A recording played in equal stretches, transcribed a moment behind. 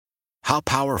How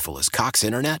powerful is Cox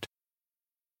Internet?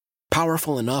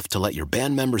 Powerful enough to let your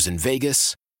band members in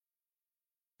Vegas,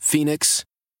 Phoenix,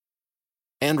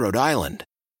 and Rhode Island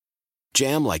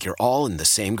jam like you're all in the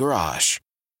same garage.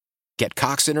 Get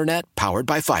Cox Internet powered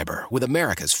by fiber with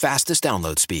America's fastest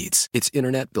download speeds. It's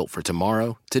internet built for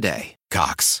tomorrow, today.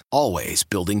 Cox, always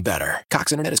building better.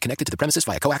 Cox Internet is connected to the premises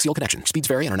via coaxial connection. Speeds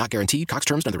vary and are not guaranteed. Cox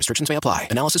terms and other restrictions may apply.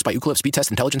 Analysis by Ookla Speed Test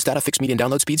Intelligence Data. Fixed median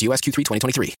download speeds. US Q3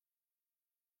 2023.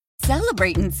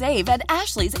 Celebrate and save at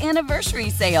Ashley's Anniversary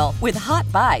Sale. With Hot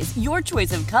Buys, your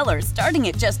choice of colors starting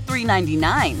at just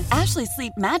 $3.99. Ashley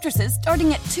Sleep mattresses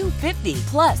starting at $2.50.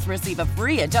 Plus, receive a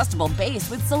free adjustable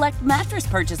base with select mattress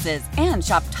purchases. And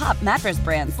shop top mattress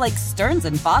brands like Stearns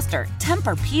 & Foster,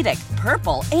 Tempur-Pedic,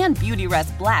 Purple, and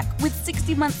Beautyrest Black with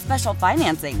 60-month special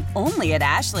financing. Only at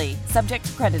Ashley. Subject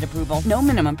to credit approval. No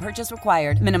minimum purchase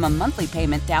required. Minimum monthly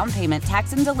payment, down payment,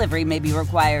 tax, and delivery may be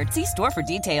required. See store for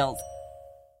details.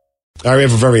 All right, we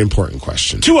have a very important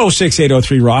question.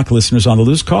 206-803-ROCK, listeners on the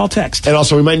loose, call, text. And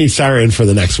also, we might need Sarah in for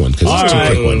the next one, because it's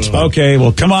two quick ones. Okay,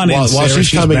 well, come on in, While Sarah,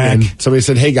 she's coming back. in, somebody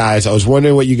said, hey, guys, I was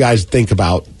wondering what you guys think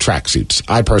about tracksuits.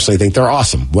 I personally think they're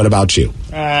awesome. What about you?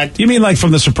 You mean like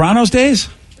from the Sopranos days?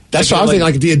 That's what I was thinking,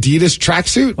 like the Adidas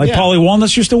tracksuit? Like Paulie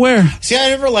Walnuts used to wear? See, I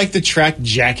never liked the track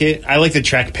jacket. I like the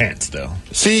track pants, though.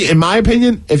 See, in my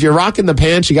opinion, if you're rocking the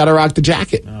pants, you got to rock the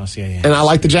jacket. Oh, see, yeah. And I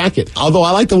like the jacket. Although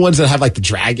I like the ones that have like the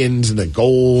dragons and the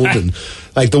gold and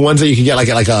like the ones that you can get like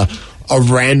at like a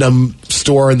random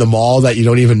store in the mall that you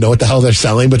don't even know what the hell they're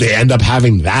selling, but they end up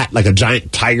having that, like a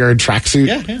giant tiger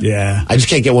tracksuit. Yeah. I just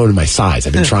can't get one in my size.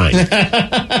 I've been trying.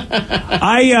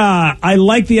 I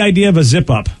like the idea of a zip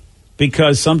up.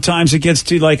 Because sometimes it gets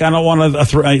to, like, I don't want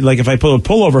to, like, if I put a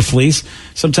pullover fleece,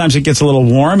 sometimes it gets a little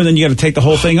warm, and then you got to take the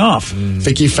whole thing off. I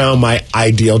think you found my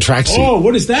ideal tracksuit. Oh,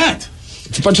 what is that?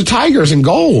 It's a bunch of tigers in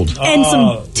gold. And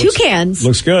some toucans.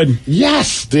 Looks good.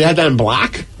 Yes. Do you have that in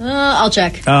black? I'll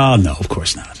check. Oh, no, of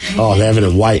course not. Oh, they have it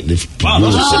in white. And it's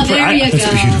Oh, there you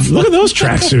go. Look at those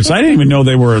tracksuits. I didn't even know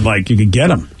they were, like, you could get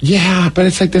them. Yeah, but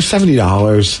it's like they're $70,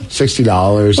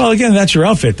 $60. Well, again, that's your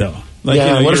outfit, though. Like, yeah,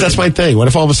 you know, what if that's my thing? What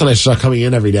if all of a sudden I start coming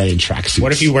in every day in tracksuits?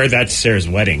 What if you wear that to Sarah's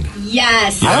wedding?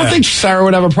 Yes. I don't think Sarah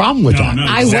would have a problem with that. No,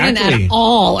 I wouldn't at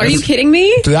all. Are you kidding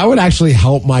me? That would actually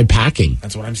help my packing.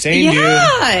 That's what I'm saying, Yeah. dude.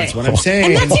 That's what I'm saying.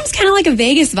 And that seems kind of like a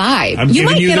Vegas vibe. I'm You giving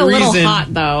might you get the a little reason.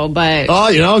 hot, though, but... Oh,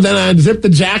 you know, then I zip the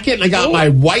jacket and I got my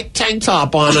white tank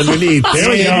top on underneath. There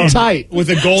we go. Tight.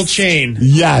 With a gold chain.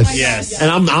 Yes. Yes.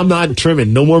 And I'm not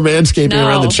trimming. No more manscaping No.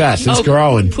 around the chest. It's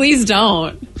growing. Please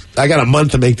don't. I got a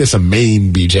month to make this a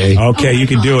mane, BJ. Okay, you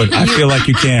can do it. I feel like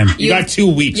you can. You got 2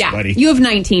 weeks, Yeah. buddy. You have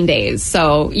 19 days,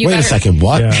 so you Wait a better... second.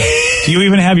 What? Yeah. Do you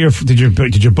even have your? Did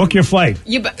you book your flight?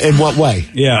 In what way?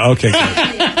 Yeah. Okay.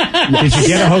 Good. Did you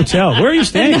get a hotel? Where are you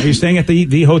staying? Are you staying at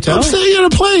the hotel? I'm staying at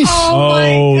a place.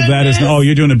 Oh, that is. Oh,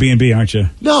 you're doing a B&B, aren't you?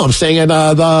 No, I'm staying at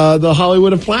the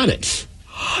Hollywood of Planets.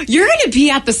 You're going to be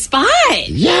at the spot.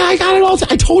 Yeah, I got it all.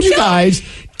 I told you guys.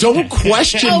 Don't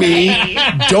question me.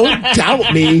 Don't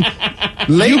doubt me.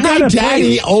 Late night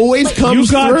daddy always comes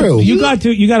through. You got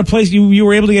a place. You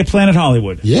were able to get Planet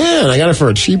Hollywood. Yeah, and I got it for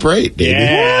a cheap rate, baby.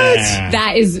 Yeah.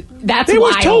 That's They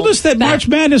wild. told us that March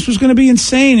Madness was going to be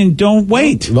insane, and don't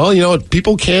wait. Well, you know what?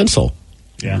 People cancel.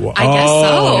 Yeah. I guess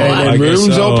so. And I guess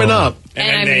rooms so. open up.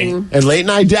 And then And late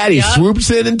night daddy swoops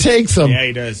in and takes them. yeah,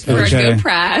 he does. For Okay. good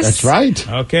press. That's right.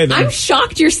 Okay, then. I'm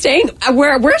shocked you're staying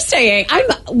where we're staying.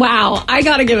 Wow. I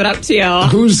got to give it up to you.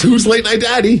 Who's late night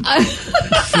daddy?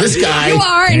 This guy. You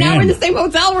are, and now Damn. we're in the same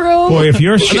hotel room. Boy, if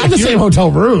you're Not the same hotel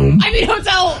room. I mean,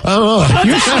 hotel. Oh,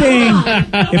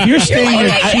 if you're staying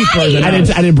at cheaper than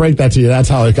I didn't break that to you. That's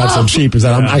how it got so cheap. Is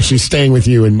that I'm actually staying with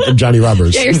you and Johnny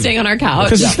Rubbers. Yeah, you're staying on our couch.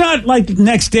 because it's not like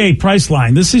next day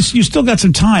Priceline. This is you still got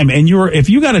some time, and if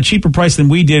you got a cheaper price than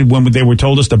we did when they were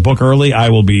told us to book early, I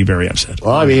will be very upset.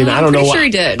 Well, I mean, I don't know. pretty What, sure he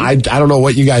did. I don't know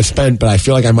what you guys spent, but I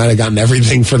feel like I might have gotten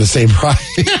everything for the same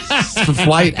price,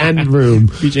 flight and room.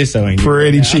 BJ sewing.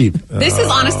 Pretty cheap. This is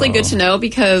honestly good to know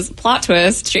because plot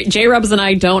twist, J Rubs and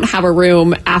I don't have a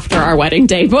room after our wedding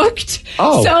day booked.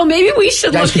 Oh. So maybe we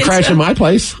should You guys look can crash into... in my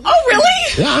place. Oh,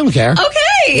 really? Yeah, I don't care.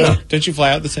 Okay. Don't you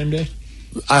fly out the same day?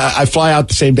 I fly out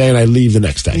the same day and I leave the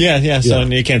next day. Yeah. So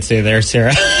you can't stay there,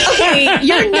 Sarah. Okay,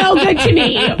 you're no good to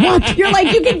me. What? You're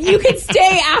like you could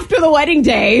stay after the wedding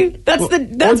day. That's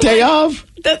Or day of.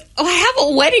 I have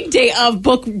a wedding day of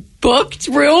booked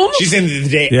room. She's in the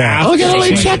day Yeah. after. I'll get a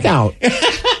late checkout.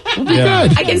 It'll be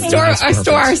good. I can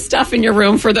store our stuff in your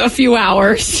room for a few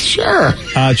hours. Sure.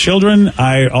 Children,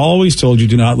 I always told you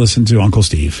do not listen to Uncle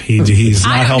Steve. He's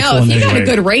not I don't helpful know. in If any you got way. a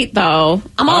good rate, though,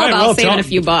 I'm all All right, about well, saving tell- a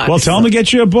few bucks. Well, tell him to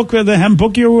get you a book.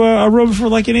 Book you a room for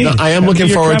like an eight. No, I am looking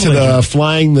forward to the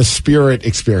Flying the Spirit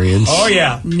experience. Oh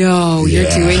yeah. No, you're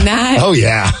Yeah. doing that? Oh,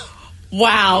 yeah.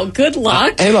 Wow. Good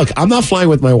luck. Hey, look, I'm not flying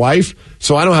with my wife,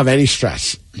 so I don't have any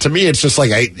stress. To me, it's just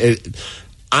like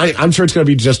I'm sure it's going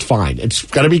to be just fine. It's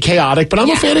going to be chaotic, but I'm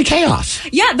a fan of chaos.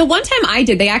 Yeah, the one time I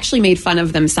did, they actually made fun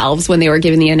of themselves when they were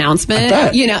giving the announcement. I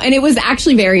bet. And it was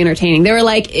actually very entertaining. They were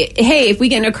like, "Hey, if we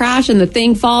get in a crash and the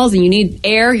thing falls and you need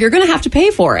air, you're going to have to pay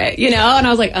for it." And I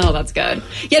was like, "Oh, that's good."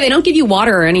 Yeah, they don't give you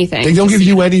water or anything. They don't give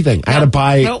you anything. I had to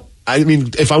buy. Nope. I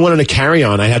mean, if I wanted a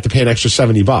carry-on, I'd have to pay an extra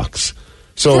 $70.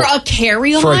 So For a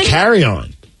carry-on? For a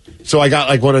carry-on. So I got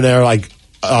like one of their like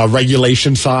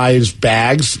regulation size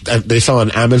bags that they sell on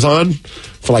Amazon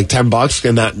for like $10,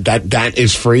 and that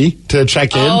is free to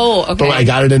check in. Oh, okay. But I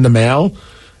got it in the mail.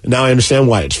 Now I understand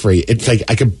why it's free. It's like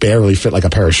I could barely fit like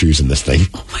a pair of shoes in this thing.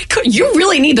 Oh my God, you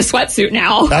really need the sweatsuit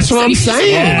now. That's what So I'm you just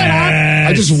saying. roll it up.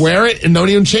 I just wear it and don't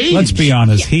even change. Let's be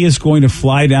honest. He is going to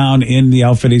fly down in the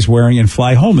outfit he's wearing and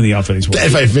fly home in the outfit he's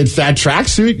wearing. If it's that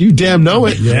tracksuit, you damn know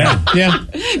it. Yeah. Yeah.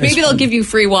 Maybe they'll give you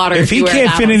free water If he you wear can't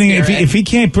that fit on anything, Spirit. if he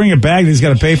can't bring a bag that he's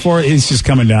got to pay for, he's just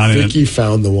coming down in it. Vicky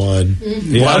found the one.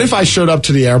 Yeah. What if I showed up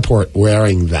to the airport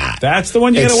wearing that? That's the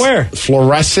one you got to It's wear.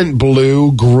 Fluorescent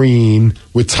blue, green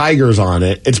with tigers on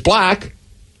it. It's black.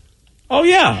 Oh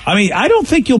yeah. I mean, I don't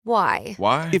think you'll. Why?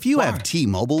 If you have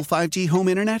T-Mobile 5G home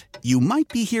internet, you might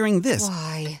be hearing this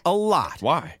Why? a lot.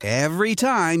 Every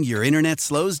time your internet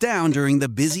slows down during the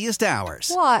busiest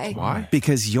hours. Why?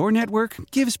 Because your network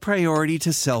gives priority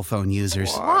to cell phone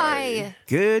users. Why?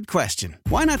 Good question.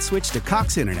 Why not switch to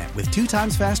Cox Internet with 2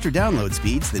 times faster download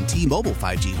speeds than T-Mobile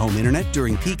 5G home internet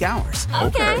during peak hours?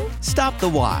 Okay. Stop the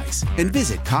whys and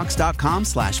visit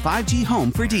cox.com/5G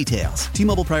home for details.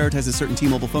 T-Mobile prioritizes certain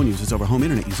T-Mobile phone users over home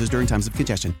internet users during times of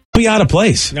congestion. Be out of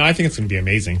place. No, I think it's going to be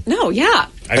amazing. No, yeah.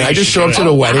 I just show up to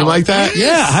the wedding like that?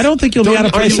 Yeah, I don't think you'll be out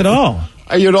of place at all.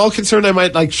 Are you at all concerned I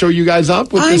might like show you guys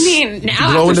up with this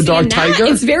Now glow in after the dark seeing that, tiger?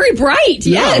 it's very bright.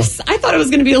 Yeah. Yes, I thought it was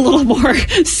going to be a little more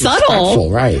subtle.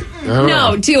 Respectful, right? I don't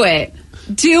know. No, do it.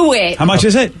 Do it. How much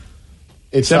is it?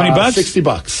 It's $70?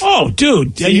 $60. Oh,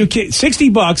 dude,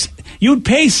 $60. You'd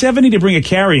pay $70 to bring a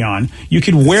carry-on. You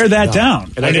could wear that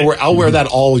down. And I'll wear that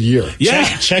all year. Yeah.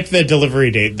 Check the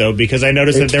delivery date, though, because I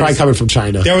noticed It's that probably coming from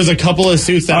China. there was a couple of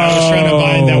suits that I was trying to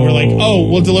buy that were like, oh,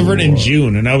 we'll deliver it in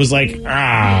June. And I was like,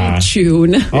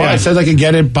 June. Oh, it says I can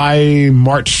get it by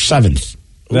March 7th.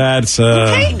 That's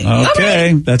Okay. All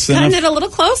okay. right. That's Cutting enough. it a little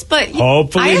close, but I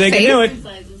Hopefully have they can faith. do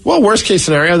it. Well, worst case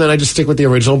scenario, then I just stick with the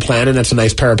original plan, and that's a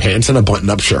nice pair of pants and a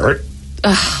button-up shirt.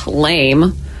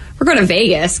 Lame. We're going to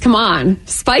Vegas. Come on.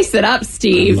 Spice it up,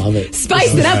 Steve. I love it.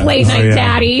 Spice it up, late night yeah.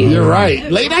 daddy. You're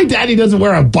right. Late Night Daddy doesn't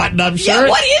wear a button-up Yeah, shirt.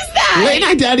 what is that? Late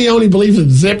Night Daddy only believes in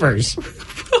zippers.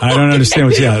 I don't understand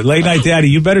what's late night daddy.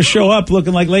 You better show up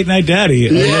looking like late night daddy.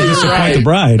 And disappoint the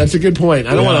bride. That's a good point.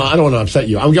 I don't want to upset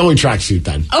you. I'm going tracksuit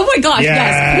then. Oh my gosh,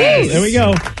 yes, please. There we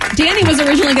go. Danny was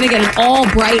originally going to get an all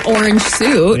bright orange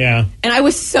suit. Yeah. And I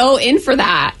was so in for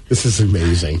that. This is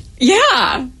amazing. Yeah.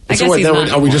 I So guess what, he's then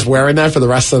not are we just wearing that for the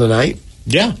rest of the night?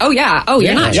 yeah. Oh, yeah. Oh,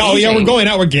 you're not Yeah, oh, yeah, changing. we're going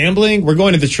out. We're gambling. We're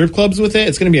going to the strip clubs with it.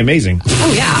 It's going to be amazing.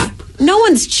 Oh, yeah. No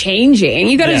one's changing.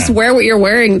 You got to Yeah. just wear what you're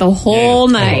wearing the whole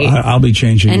night. I'll be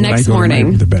changing And when next I go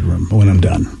morning. to the bedroom when I'm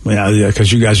done. Yeah,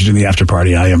 because you guys are doing the after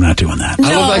party. I am not doing that.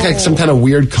 I look like some kind of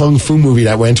weird kung fu movie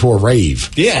that went to a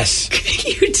rave. Yes.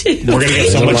 You did. We're going to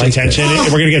get so I much like attention. We're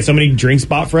going to get so many drinks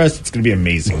bought for us. It's going to be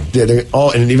amazing. Yeah,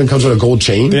 and it even comes with a gold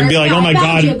chain. They're going to be like, oh my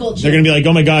God. They're going to be like,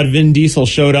 oh my God, Vin Diesel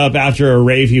showed up after a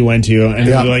rave he went to. And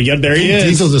they'll be like, yep, there he is.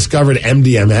 Diesel discovered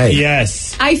MDMA.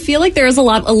 Yes. I feel like there's a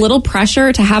little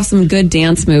pressure to have some good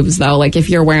dance moves, though. Like if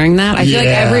you're wearing that, I feel like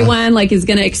Yeah. everyone is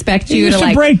going to expect you He to used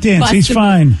to break dance. bust He's a-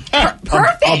 fine.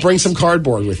 Perfect. I'll bring some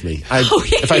cardboard with me.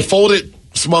 Okay. If I fold it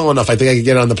small enough, I think I could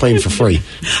get it on the plane for free.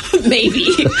 Maybe.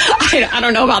 I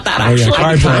don't know about that Oh, yeah,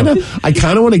 actually. cardboard. I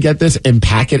kind of want to get this and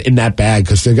pack it in that bag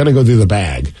because they're going to go through the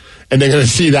bag and they're going to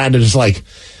see that and they're just like,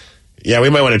 yeah, we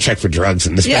might want to check for drugs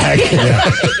in this bag.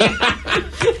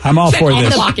 I'm all for all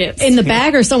this. the pockets. In the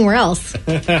bag or somewhere else?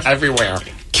 Everywhere.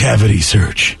 Cavity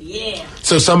search.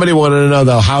 So somebody wanted to know,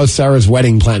 though, how's Sarah's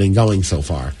wedding planning going so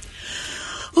far?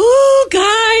 Ooh,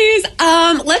 guys.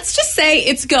 Let's just say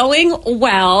it's going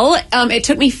well. It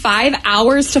took me 5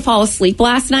 hours to fall asleep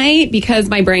last night because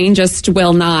my brain just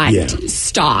will not Yeah.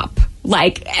 stop.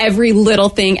 Like every little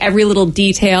thing, every little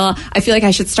detail. I feel like I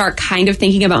should start kind of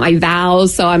thinking about my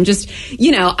vows. So I'm just,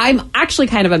 I'm actually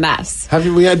kind of a mess. I thought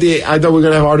we were going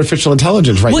to have artificial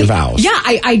intelligence write your vows. Yeah,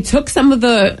 I took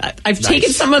I've taken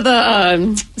some of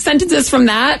the sentences from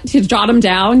that to jot them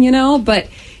down, but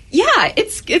yeah,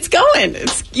 it's going.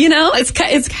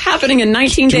 It's happening in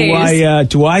 19 days.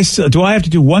 Do I have to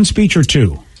do one speech or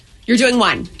two? You're doing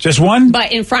one. Just one?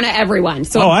 But in front of everyone.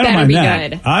 So I it don't better mind be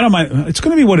that. good. I don't mind. It's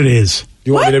going to be what it is.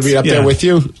 You want me to be up there with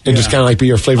you and just kind of like be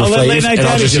your Flavor I'll let Late Flav, Night and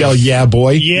I'll Daddy just do yell, it. "Yeah,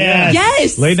 boy!"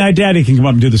 Yes. Late Night Daddy can come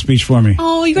up and do the speech for me.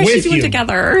 Oh, you guys should do it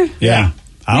together. Yeah.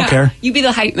 I don't care. You be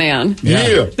the hype man.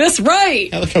 Yeah. That's right.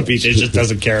 I like how BJ just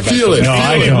doesn't care about Feel it. No,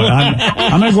 I don't.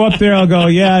 I'm going to go up there. I'll go,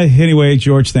 yeah, anyway,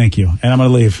 George, thank you. And I'm going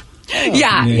to leave.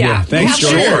 Yeah. Thanks, We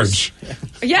have George.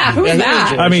 Yeah, who's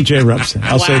that? I mean, J. Rubs.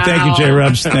 I'll say thank you, J.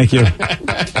 Rubs. Thank you.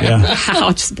 Yeah.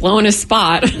 Wow, just blowing his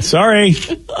spot. Sorry.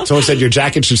 Someone said your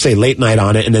jacket should say "late night"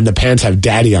 on it, and then the pants have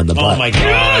 "daddy" on the butt. Oh my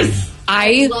god!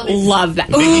 I love that.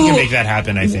 I think you can make that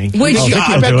happen. I think. Would you?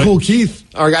 I bet Cool Keith,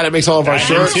 our guy that makes all of our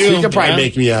shirts, too. he could probably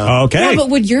make me a... Okay. Yeah, but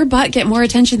would your butt get more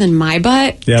attention than my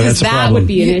butt? Yeah, that's a that problem. would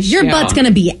be an issue. Your butt's going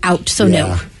to be out, so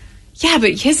no. Yeah,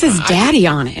 but his says daddy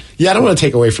on it. Yeah, I don't want to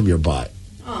take away from your butt.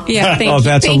 Yeah, thank you.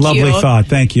 That's Thank a lovely you. thought.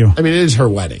 Thank you. I mean, it is her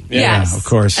wedding. Yes, of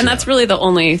course. And that's really the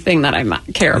only thing that I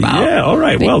care about. Yeah, all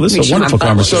right. Well, this is a Make sure wonderful my butt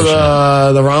conversation.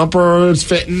 So the romper is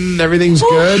fitting, everything's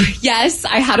good. Yes,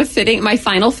 I had a fitting, my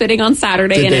final fitting on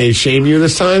Saturday. Did and they shame you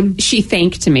this time? She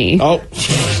thanked me. Oh.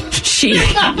 She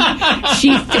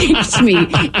thanked me.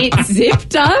 It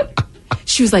zipped up.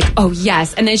 She was like, "Oh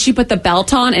yes," and then she put the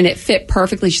belt on, and it fit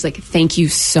perfectly. She's like, "Thank you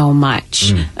so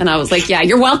much," and I was like, "Yeah,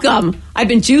 you're welcome. I've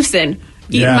been juicing,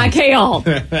 eating my kale."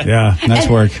 Yeah, nice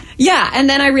work. Yeah, and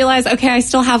then I realized, okay, I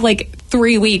still have like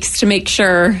 3 weeks to make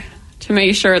sure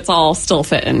it's all still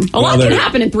fitting. A lot can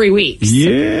happen in 3 weeks.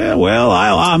 Yeah, well,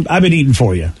 I've been eating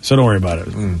for you, so don't worry about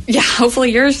it. Yeah,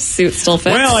 hopefully your suit still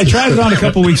fits. Well, I tried it on a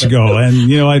couple weeks ago,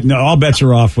 and all bets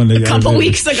are off when they. A couple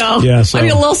weeks ago. Yeah, so I'd be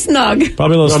a little snug.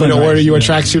 Probably a little snug. Want me to order you a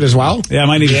tracksuit as well? Yeah, I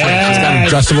might need a tracksuit. It's got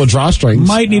adjustable drawstrings.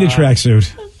 Might need a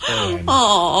tracksuit.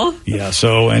 Aw. Yeah.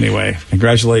 So anyway,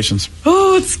 congratulations.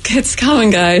 Oh, it's coming,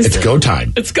 guys. It's go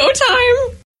time. It's go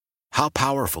time. How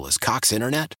powerful is Cox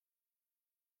Internet?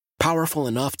 Powerful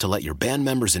enough to let your band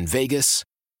members in Vegas,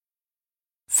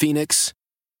 Phoenix,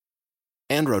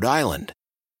 and Rhode Island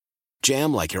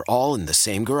jam like you're all in the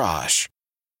same garage.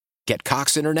 Get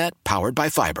Cox Internet powered by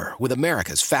fiber with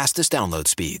America's fastest download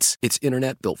speeds. It's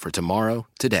internet built for tomorrow,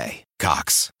 today.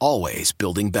 Cox, always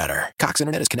building better. Cox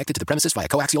Internet is connected to the premises via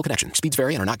coaxial connection. Speeds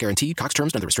vary and are not guaranteed. Cox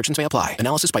terms and other restrictions may apply.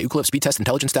 Analysis by Ookla Speed Test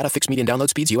Intelligence Data. Fixed median download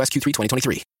speeds. US Q3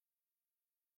 2023.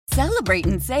 Celebrate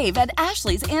and save at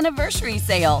Ashley's Anniversary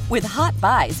Sale. With Hot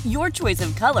Buys, your choice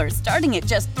of colors starting at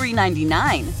just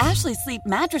 $3.99. Ashley Sleep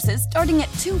mattresses starting at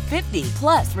 $2.50.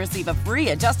 Plus, receive a free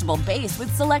adjustable base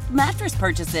with select mattress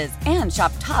purchases. And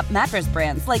shop top mattress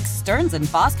brands like Stearns &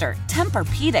 Foster,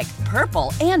 Tempur-Pedic,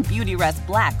 Purple, and Beautyrest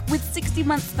Black with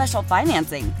 60-month special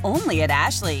financing. Only at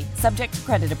Ashley. Subject to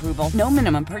credit approval. No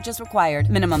minimum purchase required.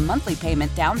 Minimum monthly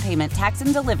payment, down payment, tax,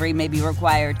 and delivery may be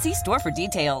required. See store for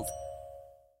details.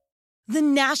 The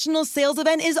national sales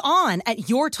event is on at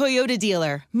your Toyota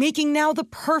dealer, making now the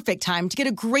perfect time to get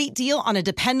a great deal on a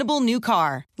dependable new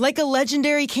car. Like a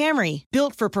legendary Camry,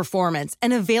 built for performance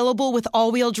and available with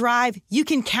all-wheel drive, you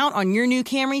can count on your new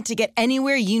Camry to get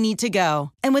anywhere you need to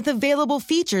go. And with available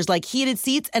features like heated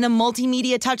seats and a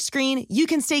multimedia touchscreen, you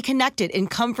can stay connected in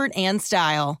comfort and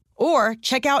style. Or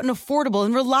check out an affordable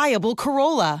and reliable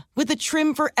Corolla with a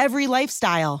trim for every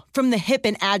lifestyle, from the hip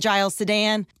and agile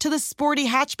sedan to the sporty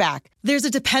hatchback. There's a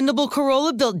dependable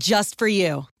Corolla built just for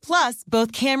you. Plus,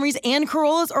 both Camrys and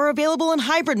Corollas are available in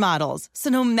hybrid models, so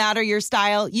no matter your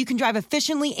style, you can drive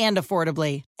efficiently and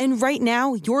affordably. And right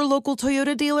now, your local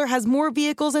Toyota dealer has more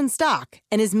vehicles in stock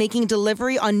and is making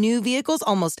delivery on new vehicles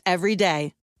almost every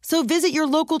day. So visit your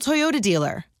local Toyota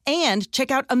dealer. And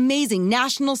check out amazing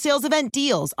national sales event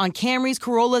deals on Camrys,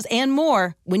 Corollas, and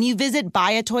more when you visit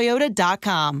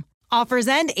buyatoyota.com. Offers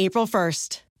end April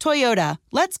 1st. Toyota,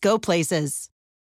 let's go places.